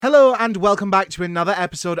Hello and welcome back to another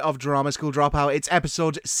episode of Drama School Dropout. It's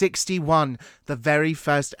episode 61, the very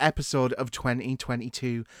first episode of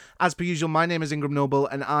 2022. As per usual, my name is Ingram Noble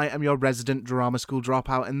and I am your resident Drama School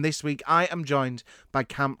Dropout, and this week I am joined by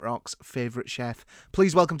Camp Rock's favourite chef.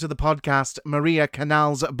 Please welcome to the podcast, Maria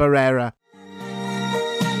Canals Barrera.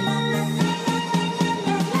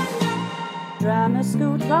 Drama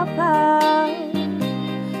School Dropout,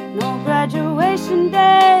 no graduation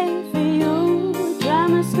day for you.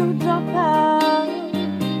 Drama School Dropout,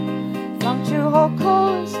 flunked your whole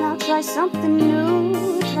course, now try something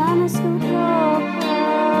new. Drama School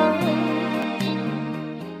Dropout.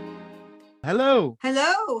 Hello.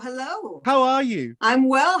 Hello. How are you? I'm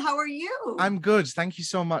well. How are you? I'm good. Thank you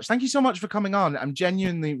so much. Thank you so much for coming on. I'm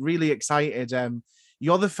genuinely really excited.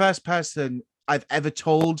 You're the first person I've ever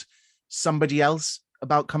told somebody else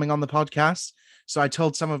about coming on the podcast. So I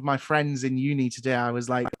told some of my friends in uni today, I was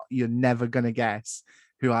like, you're never going to guess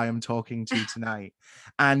who I am talking to tonight.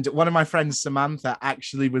 And one of my friends, Samantha,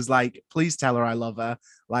 actually was like, please tell her I love her.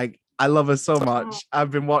 Like, I love her so much.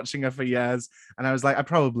 I've been watching her for years. And I was like, I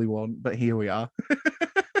probably won't, but here we are.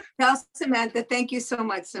 Tell Samantha. Thank you so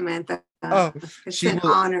much, Samantha. Oh, it's an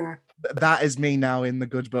honor. That is me now in the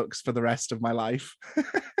good books for the rest of my life.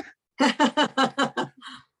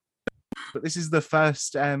 But this is the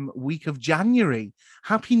first week of January.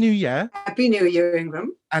 Happy New Year. Happy New Year,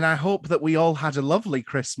 Ingram. And I hope that we all had a lovely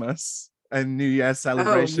Christmas and New Year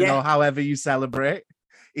celebration, or however you celebrate,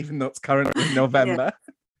 even though it's currently November.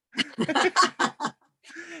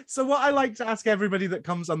 So what I like to ask everybody that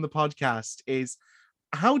comes on the podcast is,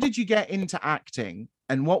 how did you get into acting?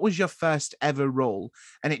 And what was your first ever role?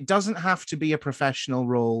 And it doesn't have to be a professional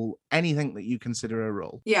role, anything that you consider a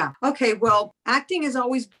role. Yeah. Okay. Well, acting has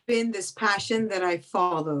always been this passion that I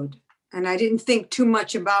followed, and I didn't think too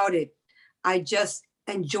much about it. I just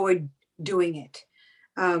enjoyed doing it.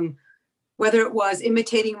 Whether it was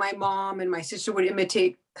imitating my mom, and my sister would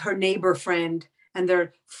imitate her neighbor friend and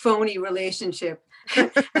their phony relationship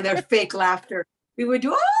and their fake laughter. We would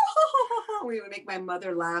do, we would make my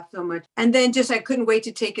mother laugh so much. And then I couldn't wait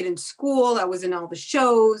to take it in school. I was in all the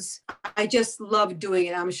shows. I just loved doing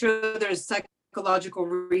it. I'm sure there's psychological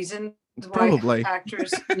reasons why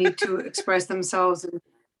actors need to express themselves. And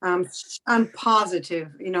I'm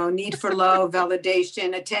positive, need for love,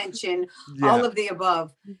 validation, attention, all of the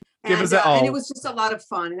above. Give us it all. And it was just a lot of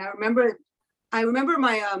fun. And I remember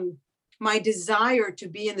my desire to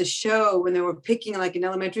be in the show when they were picking, like in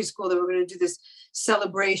elementary school, they were going to do this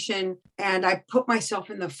celebration, and I put myself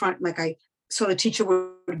in the front, so the teacher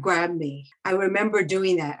would grab me. I remember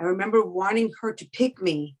doing that. I remember wanting her to pick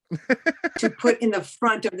me to put in the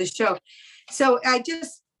front of the show. So I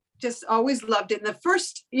just always loved it. And the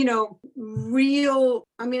first, I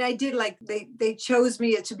did, like, they chose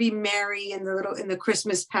me to be Mary in the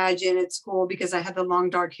Christmas pageant at school because I had the long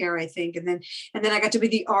dark hair, I think. And then I got to be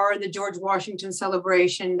the R in the George Washington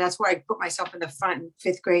celebration. That's where I put myself in the front in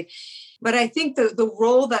 5th grade. But I think the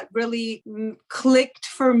role that really clicked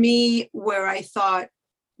for me, where I thought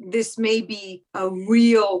this may be a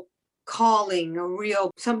real calling,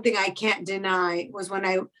 something I can't deny, was when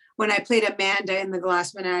I played Amanda in The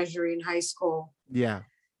Glass Menagerie in high school. Yeah.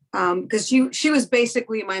 Because she was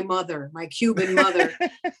basically my mother, my Cuban mother,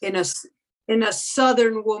 in a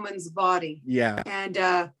Southern woman's body. Yeah. And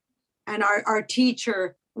our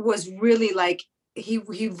teacher was really like,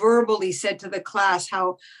 he verbally said to the class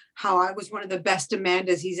how I was one of the best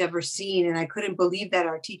Amandas he's ever seen. And I couldn't believe that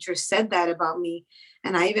our teacher said that about me.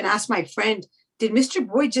 And I even asked my friend, did Mr.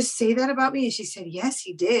 Boyd just say that about me? And she said, yes,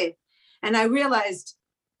 he did. And I realized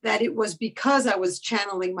that it was because I was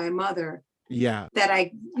channeling my mother. Yeah.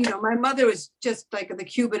 That my mother was just like the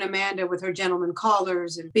Cuban Amanda with her gentleman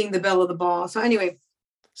callers and being the belle of the ball. So anyway.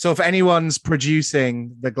 So if anyone's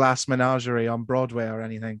producing The Glass Menagerie on Broadway or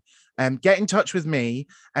anything, get in touch with me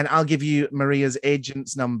and I'll give you Maria's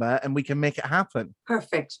agent's number and we can make it happen.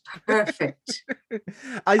 Perfect.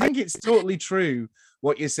 I think it's totally true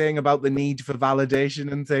what you're saying about the need for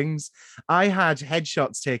validation and things. I had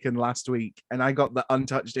headshots taken last week and I got the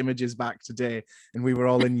untouched images back today, and we were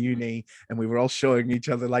all in uni and we were all showing each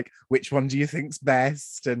other, like, which one do you think's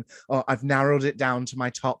best? And I've narrowed it down to my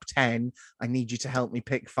top 10. I need you to help me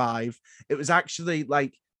pick 5. It was actually,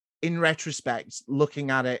 like, in retrospect, looking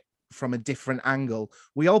at it from a different angle,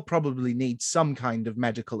 we all probably need some kind of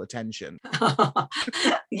medical attention.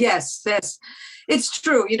 Yes, it's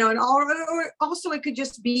true. And also it could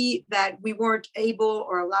just be that we weren't able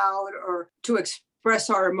or allowed or to express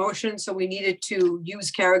our emotions, so we needed to use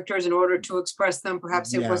characters in order to express them.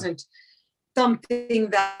 Perhaps it wasn't something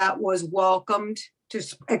that was welcomed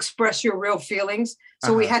express your real feelings.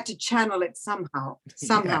 So we Uh-huh. had to channel it somehow.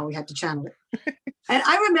 Yeah. We had to channel it. And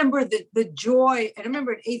I remember the joy. And I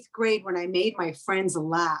remember in 8th grade when I made my friends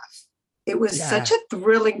laugh. It was such Yeah. a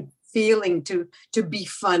thrilling feeling to be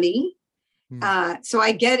funny. So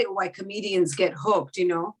I get it why comedians get hooked,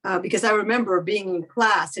 because I remember being in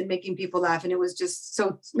class and making people laugh, and it was just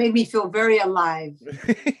made me feel very alive.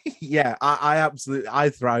 Yeah, I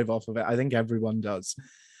thrive off of it. I think everyone does.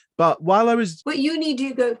 But while I was, What uni do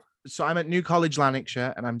you go? so I'm at New College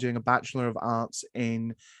Lanarkshire, and I'm doing a Bachelor of Arts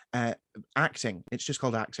in acting. It's just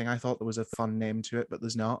called acting. I thought there was a fun name to it, but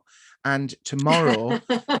there's not. And tomorrow,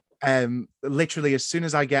 literally as soon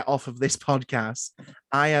as I get off of this podcast,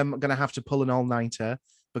 I am going to have to pull an all-nighter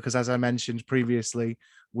because, as I mentioned previously,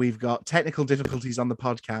 we've got technical difficulties on the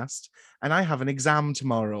podcast, and I have an exam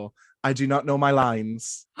tomorrow. I do not know my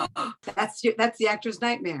lines. That's the actor's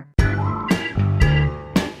nightmare.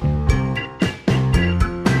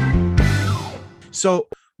 So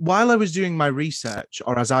while I was doing my research,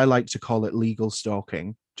 or as I like to call it, legal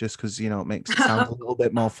stalking, just because, it makes it sound a little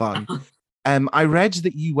bit more fun, I read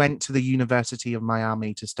that you went to the University of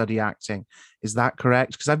Miami to study acting. Is that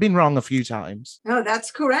correct? Because I've been wrong a few times. No,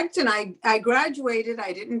 that's correct. And I graduated.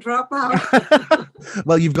 I didn't drop out.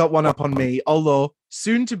 Well, you've got one up on me, although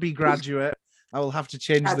soon to be graduate. I will have to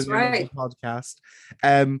change That's the name right. of the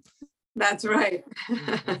podcast. That's right.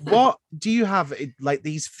 What do you have, like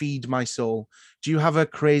these feed my soul? Do you have a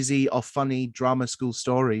crazy or funny drama school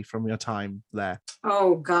story from your time there?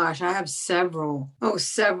 Oh gosh, I have several.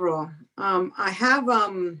 Several. I have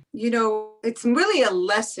it's really a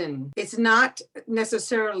lesson. It's not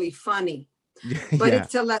necessarily funny, but Yeah.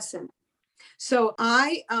 it's a lesson. So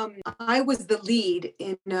I was the lead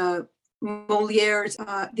in Moliere's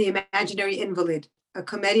The Imaginary Invalid, a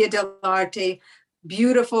commedia dell'arte,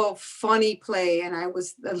 beautiful, funny play, and I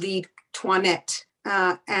was the lead Toinette.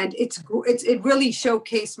 And it really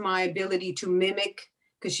showcased my ability to mimic,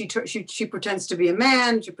 because she pretends to be a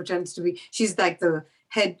man. She's like the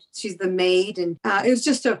head, she's the maid, and it was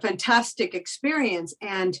just a fantastic experience.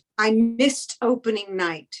 And I missed opening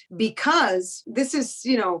night because this is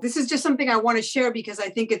just something I want to share because I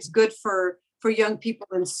think it's good for young people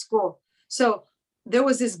in school. So there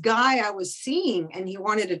was this guy I was seeing and he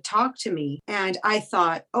wanted to talk to me. And I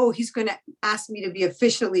thought, oh, he's going to ask me to be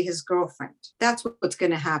officially his girlfriend. That's what's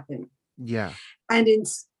going to happen. Yeah. And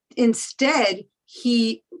instead,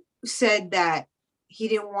 he said that he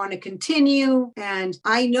didn't want to continue. And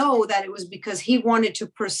I know that it was because he wanted to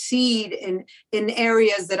proceed in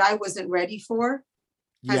areas that I wasn't ready for.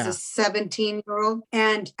 As a 17-year-old,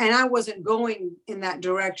 and I wasn't going in that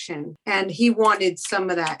direction, and he wanted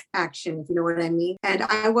some of that action, if you know what I mean, and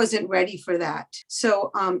I wasn't ready for that.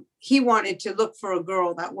 So he wanted to look for a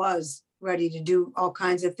girl that was ready to do all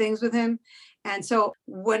kinds of things with him. And so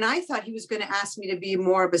when I thought he was going to ask me to be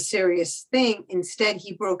more of a serious thing, instead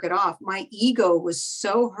he broke it off. My ego was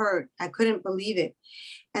so hurt, I couldn't believe it.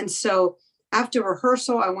 And so after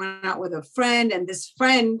rehearsal, I went out with a friend, and this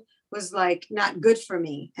friend was like not good for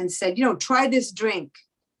me and said, try this drink.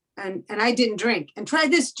 And I didn't drink, and try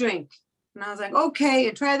this drink. And I was like, okay,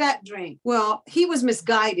 and try that drink. Well, he was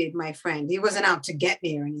misguided, my friend. He wasn't out to get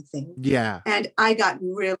me or anything. Yeah. And I got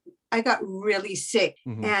really sick,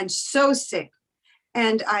 and so sick.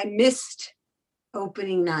 And I missed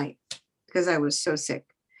opening night because I was so sick.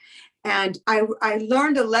 And I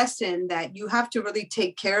learned a lesson that you have to really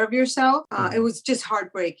take care of yourself. It was just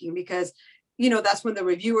heartbreaking because that's when the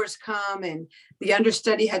reviewers come, and the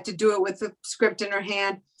understudy had to do it with the script in her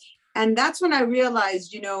hand. And that's when I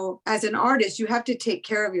realized, as an artist, you have to take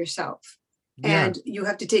care of yourself, and you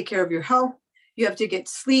have to take care of your health. You have to get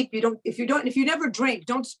sleep. If you never drink,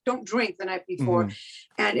 don't drink the night before.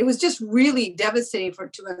 And it was just really devastating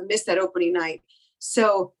to have missed that opening night.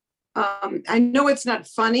 So I know it's not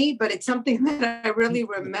funny, but it's something that I really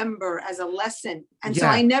remember as a lesson. And so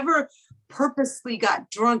I never purposely got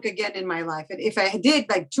drunk again in my life. And if I did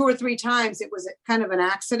like 2 or 3 times, it was kind of an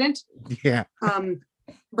accident. Yeah.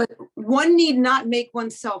 But one need not make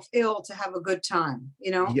oneself ill to have a good time.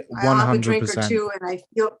 Yeah, I'll have a drink or 100%. two, and I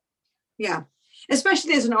feel,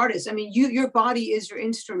 especially as an artist. I mean, your body is your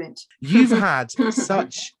instrument. You've had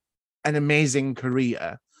such an amazing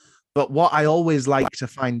career, but what I always like to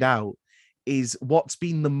find out is what's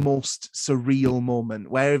been the most surreal moment.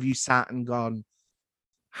 Where have you sat and gone,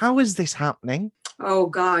 how is this happening? Oh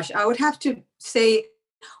gosh, I would have to say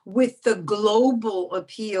with the global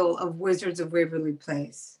appeal of Wizards of Waverly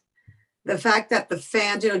Place, the fact that the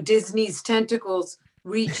fans, Disney's tentacles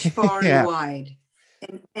reach far and wide,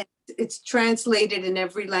 and it's translated in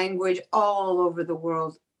every language all over the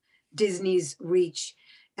world, Disney's reach.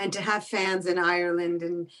 and to have fans in Ireland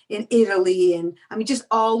and in Italy, and I mean, just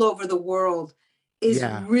all over the world is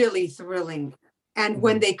Yeah. really thrilling. And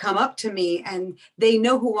when they come up to me and they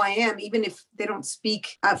know who I am, even if they don't speak,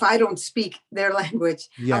 if I don't speak their language.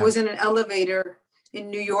 Yeah. I was in an elevator in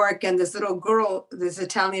New York, and this little girl, this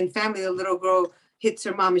Italian family, the little girl hits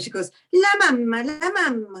her mom and she goes, La mamma, la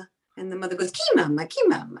mamma. And the mother goes, Chi mamma, chi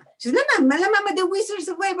mamma. She's la mamma, the Wizards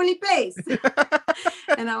of Waverly Place.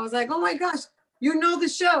 And I was like, oh my gosh, you know the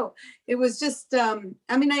show. It was just,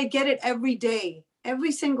 I mean, I get it every day,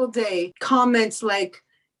 every single day. Comments like,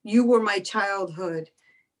 you were my childhood,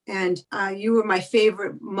 and you were my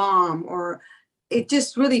favorite mom, or it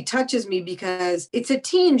just really touches me because it's a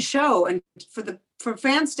teen show, and for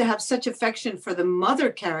fans to have such affection for the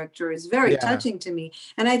mother character is very touching to me.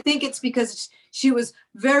 And I think it's because she was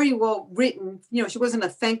very well written. You know, she wasn't a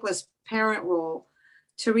thankless parent role.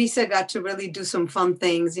 Teresa got to really do some fun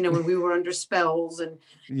things, you know, when we were under spells and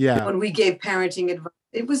when we gave parenting advice.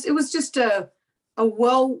 It was just a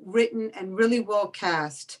well-written and really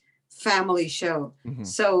well-cast family show.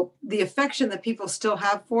 So the affection that people still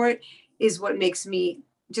have for it is what makes me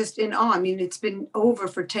just in awe. I mean, it's been over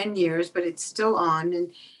for 10 years, but it's still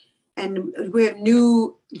on. And we have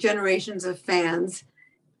new generations of fans.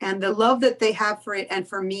 And the love that they have for it and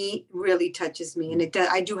for me really touches me. And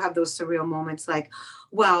I do have those surreal moments like,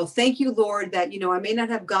 wow, thank you, Lord, that, you know, I may not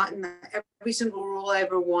have gotten every single role I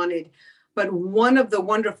ever wanted, but one of the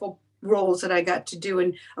wonderful roles that I got to do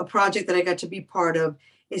and a project that I got to be part of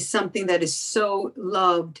is something that is so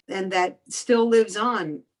loved and that still lives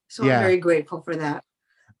on. So I'm very grateful for that.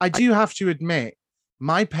 I do have to admit,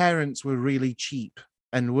 my parents were really cheap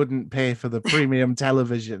and wouldn't pay for the premium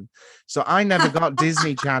television. So I never got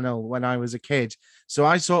Disney Channel when I was a kid. So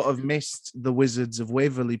I sort of missed the Wizards of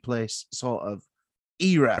Waverly Place sort of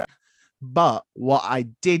era. But what I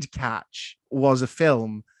did catch was a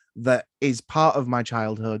film that is part of my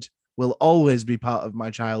childhood, will always be part of my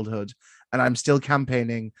childhood. And I'm still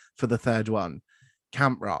campaigning for the third one,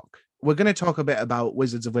 Camp Rock. We're going to talk a bit about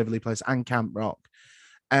Wizards of Waverly Place and Camp Rock.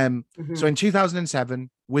 So in 2007,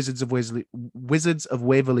 Wizards of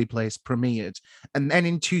Waverly Place premiered. And then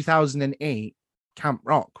in 2008, Camp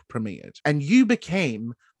Rock premiered. And you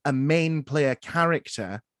became a main player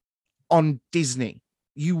character on Disney.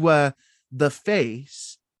 You were the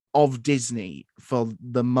face of Disney for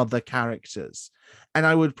the mother characters. And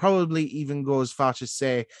I would probably even go as far to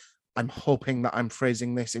say, I'm hoping that I'm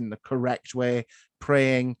phrasing this in the correct way,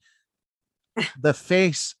 praying the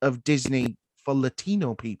face of Disney for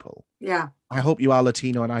Latino people. Yeah. I hope you are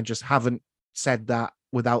Latino and I just haven't said that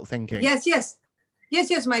without thinking. Yes.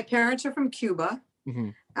 My parents are from Cuba.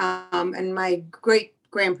 And my great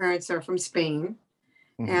grandparents are from Spain.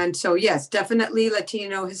 And so, yes, definitely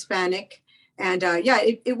Latino, Hispanic. And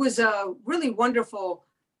it was a really wonderful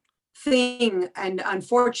thing. And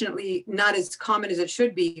unfortunately, not as common as it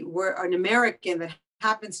should be, where an American that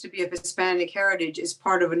happens to be of Hispanic heritage is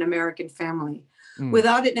part of an American family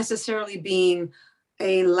without it necessarily being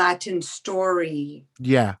a Latin story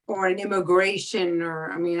or an immigration,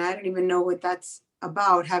 or, I mean, I don't even know what that's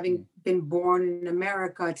about. Having been born in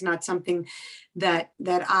America, it's not something that's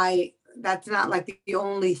not like the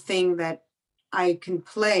only thing that I can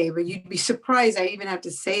play, but you'd be surprised. I even have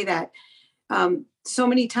to say that so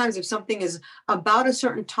many times if something is about a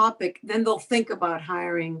certain topic, then they'll think about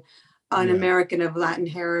hiring an American of Latin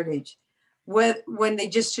heritage, when they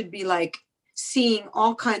just should be like seeing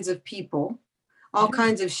all kinds of people, all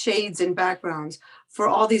kinds of shades and backgrounds for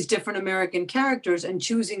all these different American characters and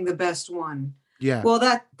choosing the best one. Yeah.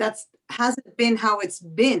 Well, that's hasn't been how it's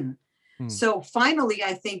been. So finally,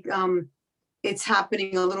 I think it's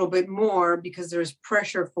happening a little bit more because there's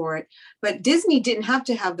pressure for it. But Disney didn't have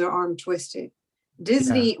to have their arm twisted.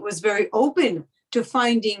 Disney was very open to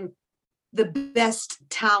finding the best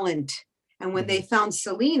talent. And when they found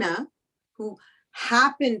Selena, who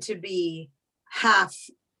happened to be half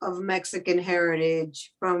of Mexican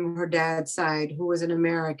heritage from her dad's side, who was an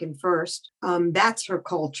American first, that's her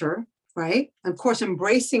culture, right? Of course,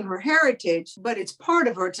 embracing her heritage, but it's part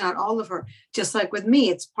of her. It's not all of her. Just like with me,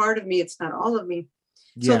 it's part of me. It's not all of me.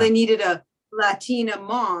 So they needed a Latina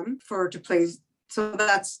mom for her to play. So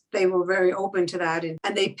they were very open to that. And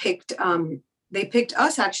they picked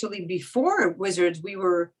us actually before Wizards.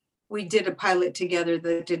 We did a pilot together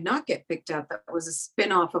that did not get picked up. That was a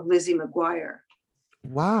spinoff of Lizzie McGuire.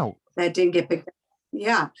 Wow. That didn't get picked up.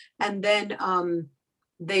 Yeah. And then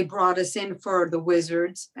they brought us in for the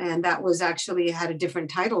Wizards. And that was actually had a different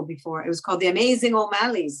title before. It was called The Amazing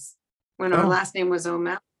O'Malleys when our last name was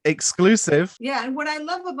O'Malley. Exclusive. Yeah. And what I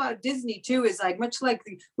love about Disney too is like, much like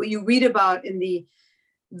what you read about in the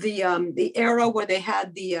the era where they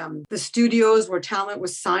had the studios where talent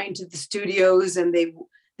was signed to the studios, and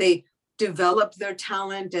they developed their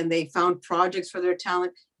talent and they found projects for their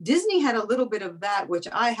talent. Disney had a little bit of that, which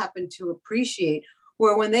I happen to appreciate,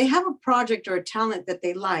 where when they have a project or a talent that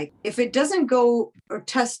they like, if it doesn't go or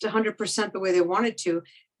test 100% the way they want it to,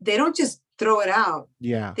 they don't just throw it out.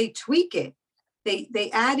 Yeah. They tweak it.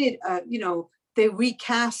 They added, they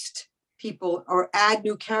recast people or add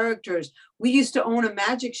new characters. We used to own a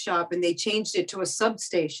magic shop and they changed it to a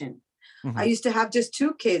substation. Mhm. I used to have just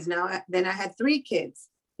 2 kids. Then I had 3 kids.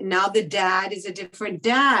 And now the dad is a different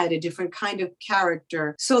dad, a different kind of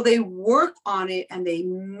character. So they work on it and they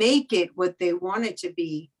make it what they want it to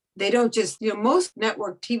be. They don't just, most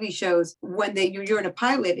network TV shows, when you're in a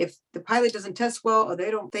pilot, if the pilot doesn't test well or they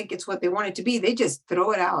don't think it's what they want it to be, they just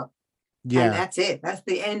throw it out. Yeah. And that's it. That's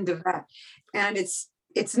the end of that. And it's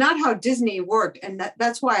not how Disney worked. And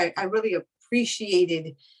that's why I really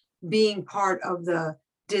appreciated being part of the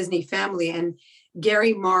Disney family. And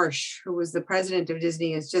Gary Marsh, who was the president of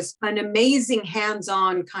Disney, is just an amazing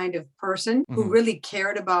hands-on kind of person who really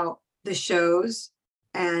cared about the shows.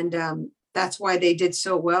 And that's why they did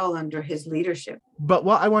so well under his leadership. But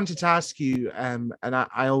what I wanted to ask you, and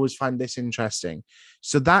I always find this interesting.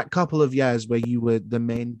 So that couple of years where you were the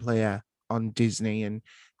main player on Disney and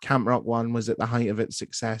Camp Rock 1 was at the height of its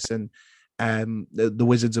success, and the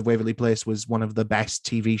Wizards of Waverly Place was one of the best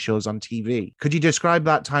TV shows on TV. Could you describe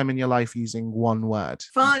that time in your life using one word?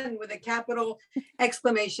 Fun, with a capital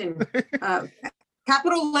exclamation,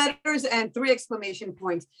 capital letters and 3 exclamation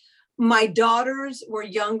points. My daughters were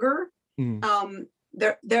younger.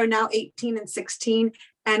 They're now 18 and 16,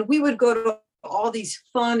 and we would go to all these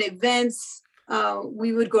fun events.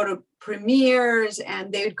 We would go to premieres,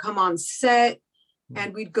 and they would come on set,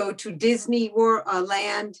 and we'd go to Disney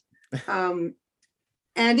Land. And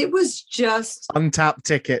it was just untapped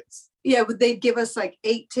tickets. Yeah, but they'd give us like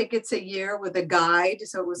 8 tickets a year with a guide,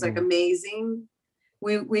 so it was like amazing.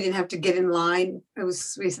 We didn't have to get in line.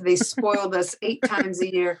 They spoiled us 8 times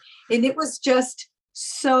a year, and it was just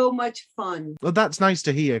so much fun. Well, that's nice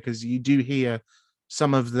to hear, because you do hear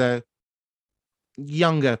some of the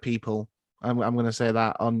younger people, I'm going to say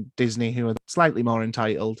that, on Disney, who are slightly more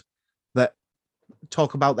entitled, that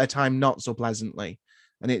talk about their time not so pleasantly.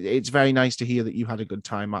 And it's very nice to hear that you had a good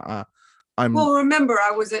time. Well, remember,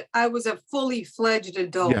 I was a fully fledged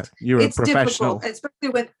adult. Yeah, you're a professional. Difficult,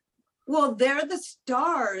 especially they're the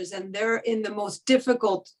stars, and they're in the most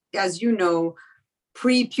difficult, as you know,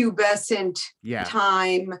 prepubescent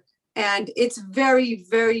time. And it's very,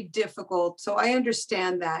 very difficult. So I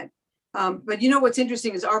understand that. But what's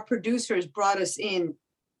interesting is our producers brought us in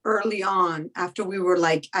early on, after we were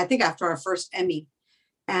after our first Emmy,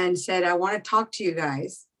 and said, I want to talk to you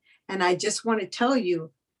guys. And I just want to tell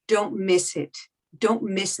you, don't miss it. Don't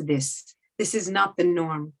miss this. This is not the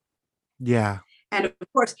norm. Yeah. And of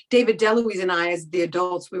course, David DeLuise and I, as the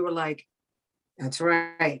adults, we were like, that's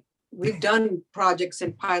right. We've done projects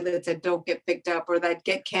and pilots that don't get picked up or that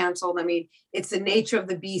get canceled. I mean, it's the nature of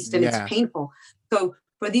the beast, and it's painful. So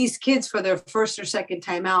for these kids, for their first or second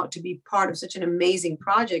time out, to be part of such an amazing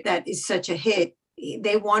project that is such a hit,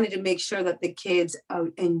 they wanted to make sure that the kids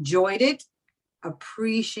enjoyed it,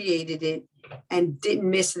 appreciated it, and didn't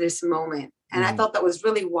miss this moment. And I thought that was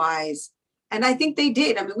really wise. And I think they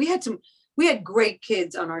did. I mean, we had great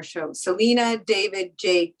kids on our show. Selena, David,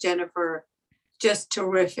 Jake, Jennifer, just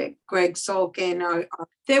terrific. Greg Sulkin.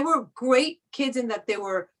 They were great kids in that they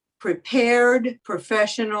were prepared,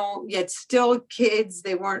 professional, yet still kids.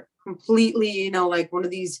 They weren't completely, like one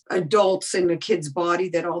of these adults in a kid's body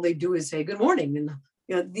that all they do is say good morning.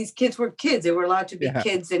 And these kids were kids. They were allowed to be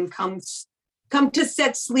kids and come to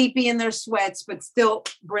set sleepy in their sweats, but still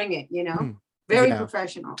bring it, very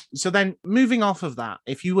professional. So then, moving off of that,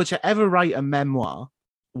 if you were to ever write a memoir,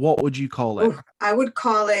 what would you call it? I would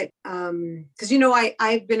call it, because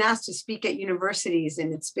I've been asked to speak at universities,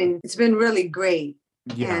 and it's been really great.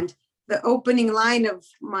 Yeah. And the opening line of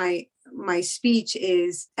my speech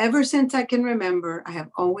is, ever since I can remember, I have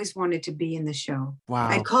always wanted to be in the show. Wow.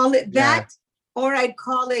 I'd call it that, or I'd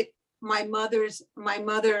call it my mother,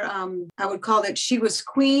 I would call it, she was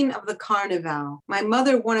queen of the carnival. My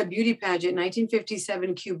mother won a beauty pageant in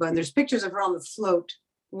 1957 Cuba, and there's pictures of her on the float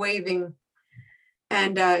waving.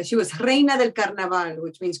 And she was Reina del Carnaval,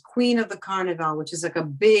 which means queen of the carnival, which is like a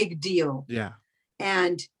big deal. Yeah.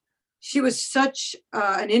 And she was such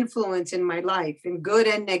an influence in my life in good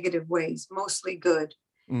and negative ways, mostly good.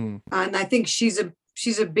 And I think she's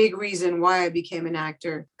a big reason why I became an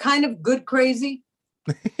actor. Kind of good crazy.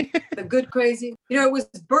 The Good crazy. You know, it was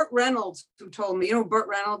Burt Reynolds who told me. You know who Burt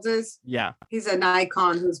Reynolds is? Yeah. He's an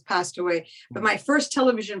icon who's passed away. But my first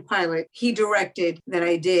television pilot, he directed that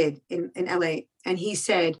I did in LA. And he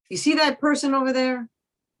said, you see that person over there?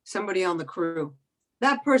 Somebody on the crew.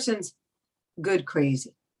 That person's good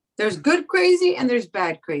crazy. There's good crazy and there's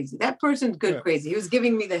bad crazy. That person's good crazy. He was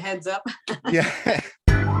giving me the heads up. Yeah.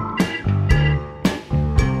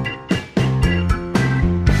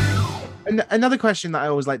 And another question that I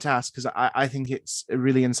always like to ask, because I think it's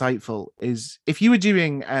really insightful, is if you were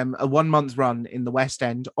doing a 1 month run in the West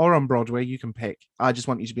End or on Broadway, you can pick. I just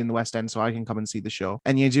want you to be in the West End so I can come and see the show.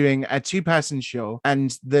 And you're doing a 2-person show,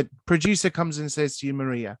 and the producer comes and says to you,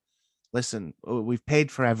 Maria, listen, we've paid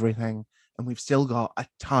for everything and we've still got a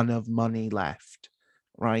ton of money left,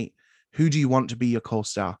 right? Who do you want to be your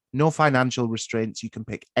co-star? No financial restraints. You can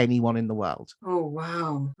pick anyone in the world. Oh,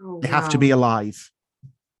 wow. They have to be alive.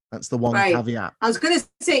 That's the one caveat. I was going to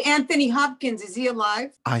say Anthony Hopkins. Is he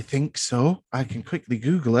alive? I think so. I can quickly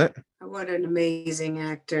Google it. What an amazing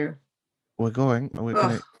actor. We're going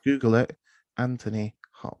to Google it. Anthony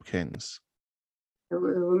Hopkins.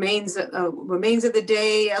 Remains of the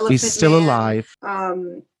Day. Elephant He's still Man, alive.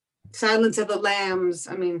 Silence of the Lambs.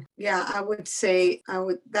 I mean, yeah, I would say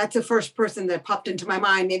that's the first person that popped into my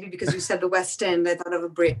mind. Maybe because you said the West End, I thought of a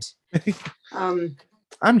Brit.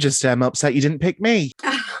 I'm just upset you didn't pick me.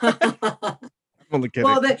 I'm only kidding.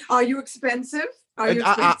 Well, then, are you expensive?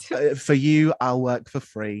 For you, I'll work for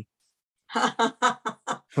free.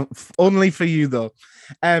 Only for you, though.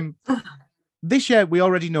 This year, we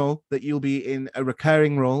already know that you'll be in a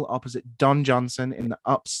recurring role opposite Don Johnson in the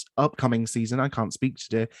upcoming season. I can't speak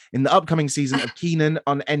today. In the upcoming season of Kenan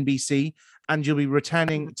on NBC. And you'll be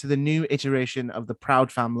returning to the new iteration of The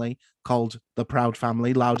Proud Family called The Proud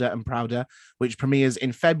Family, Louder and Prouder, which premieres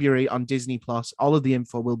in February on Disney+. All of the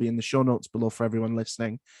info will be in the show notes below for everyone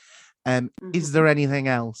listening. Is there anything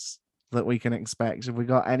else that we can expect? Have we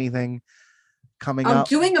got anything coming up? I'm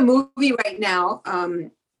doing a movie right now.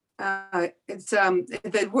 It's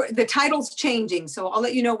the title's changing, so I'll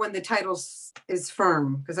let you know when the title is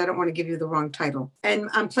firm, because I don't want to give you the wrong title. And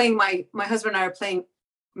I'm playing my husband and I are playing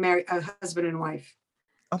husband and wife,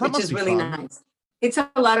 which is really nice. It's a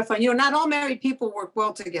lot of fun. You know, not all married people work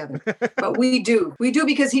well together, but we do. We do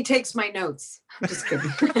because he takes my notes. I'm just kidding.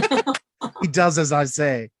 He does, as I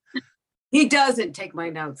say. He doesn't take my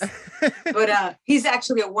notes, but he's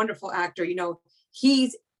actually a wonderful actor. You know,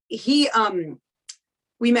 we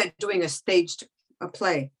met doing a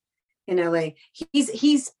play in LA.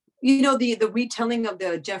 He's you know, the retelling of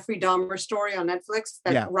the Jeffrey Dahmer story on Netflix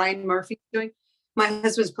that Ryan Murphy's doing. My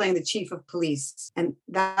husband's playing the chief of police, and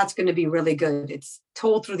that's going to be really good. It's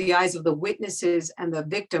told through the eyes of the witnesses and the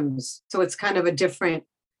victims, so it's kind of a different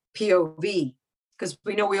POV, because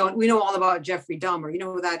we know all about Jeffrey Dahmer. You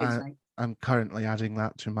know who that is, right? I'm currently adding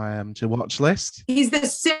that to my to watch list. He's the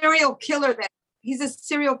serial killer that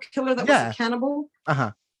was a cannibal.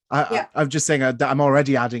 I'm just saying that I'm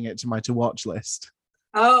already adding it to my to watch list.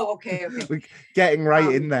 Oh, okay. We're getting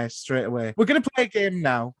right in there straight away. We're going to play a game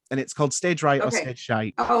now, and it's called Stage Right or Stage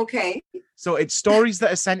Shite. Okay. So it's stories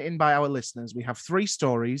that are sent in by our listeners. We have 3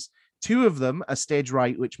 stories. 2 of them are stage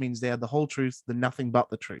right, which means they are the whole truth, the nothing but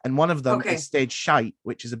the truth. And one of them is stage shite,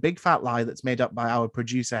 which is a big fat lie that's made up by our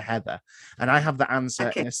producer, Heather. And I have the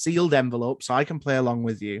answer in a sealed envelope, so I can play along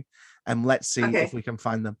with you. And let's see if we can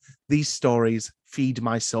find them. These stories feed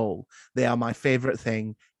my soul. They are my favorite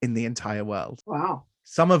thing in the entire world. Wow.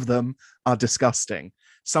 Some of them are disgusting.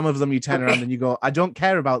 Some of them you turn around and you go, I don't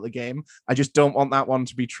care about the game. I just don't want that one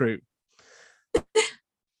to be true.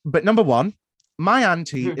 But number 1, my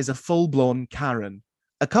auntie is a full-blown Karen.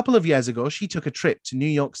 A couple of years ago, she took a trip to New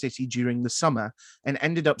York City during the summer and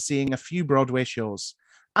ended up seeing a few Broadway shows.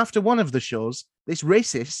 After one of the shows, this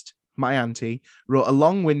racist, my auntie, wrote a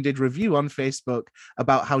long-winded review on Facebook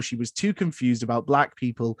about how she was too confused about Black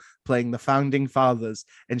people playing the founding fathers,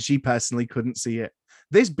 and she personally couldn't see it.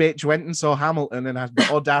 This bitch went and saw Hamilton and had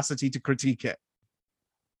the audacity to critique it.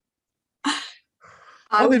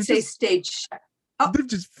 I would say stage. They've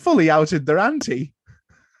just fully outed their auntie.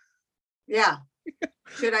 Yeah.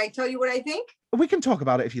 Should I tell you what I think? We can talk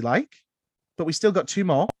about it if you like, but we still got 2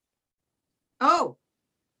 more. Oh.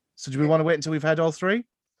 So do we want to wait until we've had all 3?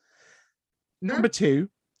 Number 2,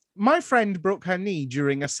 my friend broke her knee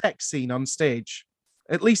during a sex scene on stage.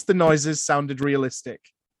 At least the noises sounded realistic.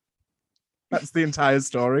 That's the entire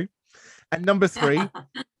story. And number 3,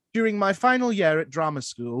 during my final year at drama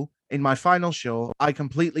school, in my final show, I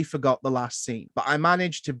completely forgot the last scene, but I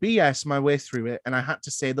managed to BS my way through it, and I had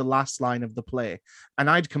to say the last line of the play, and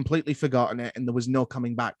I'd completely forgotten it, and there was no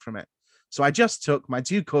coming back from it. So I just took my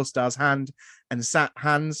two co-stars' hands and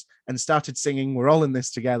started singing We're All in This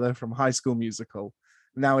Together from High School Musical.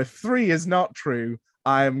 Now, if 3 is not true,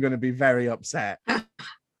 I am going to be very upset.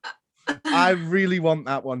 I really want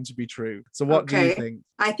that one to be true. So what do you think?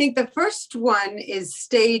 I think the first one is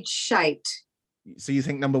stage shite. So you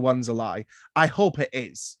think number 1's a lie? I hope it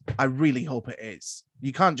is. I really hope it is.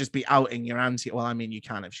 You can't just be outing your auntie. Well, I mean, you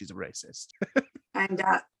can if she's a racist. And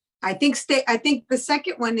I think the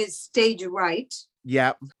second one is stage right.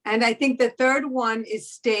 Yeah. And I think the third one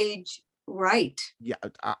is stage right. Yeah,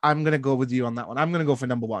 I'm going to go with you on that one. I'm going to go for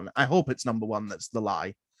number 1. I hope it's number 1 that's the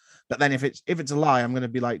lie. But then if it's a lie, I'm going to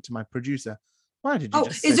be like to my producer, why did you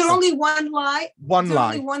just say is there something? only one lie? One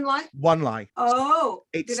lie. Only one lie? One lie. Oh,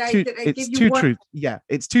 It's did I give you two one? truths. Yeah,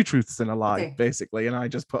 it's 2 truths and a lie, Okay. basically. And I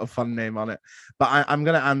just put a fun name on it. But I'm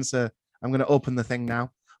going to answer. I'm going to open the thing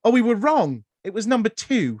now. Oh, we were wrong. It was number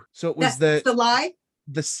 2. So it was That's the lie?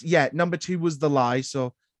 Number 2 was the lie.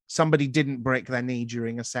 So somebody didn't break their knee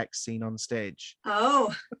during a sex scene on stage.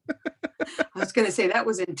 Oh, I was going to say that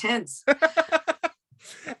was intense.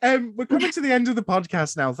 We're coming to the end of the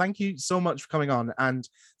podcast now. Thank you so much for coming on. And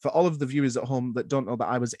for all of the viewers at home that don't know that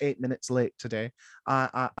I was 8 minutes late today,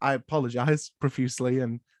 I apologize profusely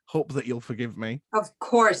and hope that you'll forgive me. Of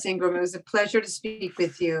course, Ingram. It was a pleasure to speak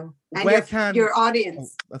with you and your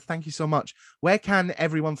audience. Oh, thank you so much. Where can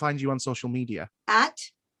everyone find you on social media? At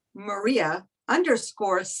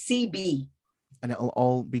Maria_CB. And it'll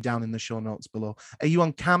all be down in the show notes below. Are you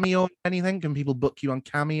on Cameo or anything? Can people book you on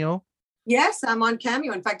Cameo? Yes, I'm on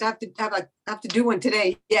Cameo. In fact, I have to do one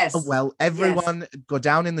today. Yes. Oh, well, everyone go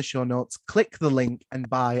down in the show notes, click the link and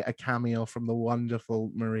buy a Cameo from the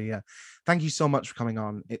wonderful Maria. Thank you so much for coming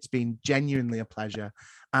on. It's been genuinely a pleasure.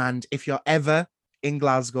 And if you're ever in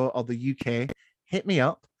Glasgow or the UK, hit me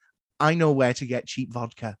up. I know where to get cheap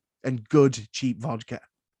vodka and good cheap vodka.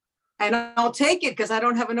 And I'll take it because I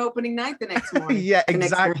don't have an opening night the next morning. Yeah,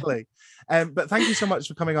 exactly. But thank you so much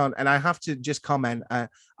for coming on. And I have to just comment, I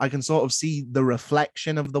can sort of see the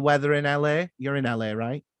reflection of the weather in LA. You're in LA,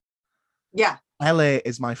 right? Yeah. LA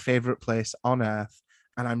is my favorite place on earth.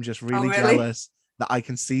 And I'm just really jealous that I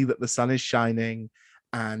can see that the sun is shining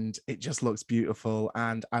and it just looks beautiful.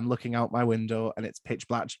 And I'm looking out my window and it's pitch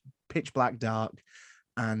black dark.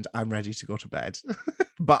 And I'm ready to go to bed.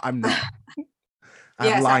 But I'm not. I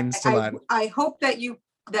have lines to learn. I hope that you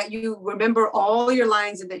remember all your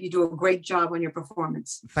lines and that you do a great job on your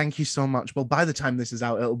performance. Thank you so much. Well, by the time this is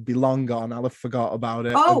out, it'll be long gone. I'll have forgot about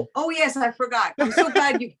it. Oh yes, I forgot. I'm so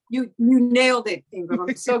glad you nailed it, Ingram.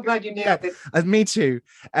 I'm so glad you nailed it. Me too.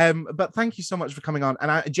 But thank you so much for coming on. And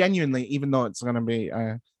I genuinely, even though it's going to be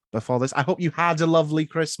before this, I hope you had a lovely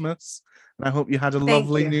Christmas. And I hope you had a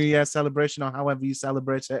lovely New Year celebration or however you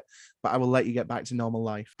celebrate it. But I will let you get back to normal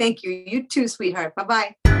life. Thank you. You too, sweetheart.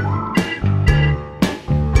 Bye-bye.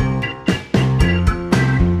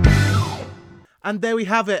 And there we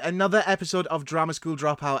have it, another episode of Drama School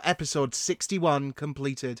Dropout, episode 61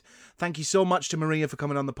 completed. Thank you so much to Maria for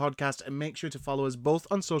coming on the podcast, and make sure to follow us both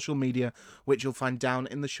on social media, which you'll find down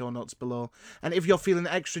in the show notes below. And if you're feeling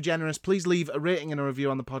extra generous, please leave a rating and a review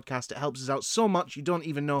on the podcast. It helps us out so much you don't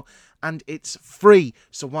even know, and it's free,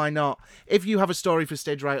 so why not? If you have a story for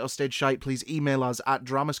Stage Right or Stage Shite, please email us at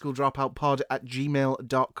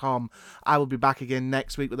dramasschooldropoutpod@gmail.com. I will be back again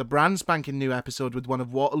next week with a brand spanking new episode with one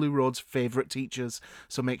of Waterloo Road's favourite teachers.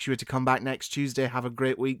 So make sure to come back next Tuesday. Have a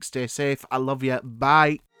great week. Stay safe. I love you.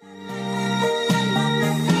 Bye.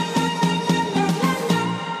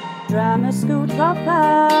 Drama school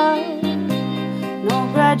dropout. No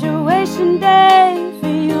graduation day for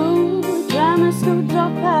you. Drama school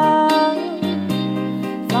dropout.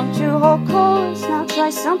 Flunked your whole course. Now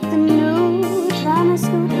try something new. Drama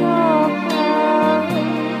school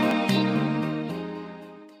dropout.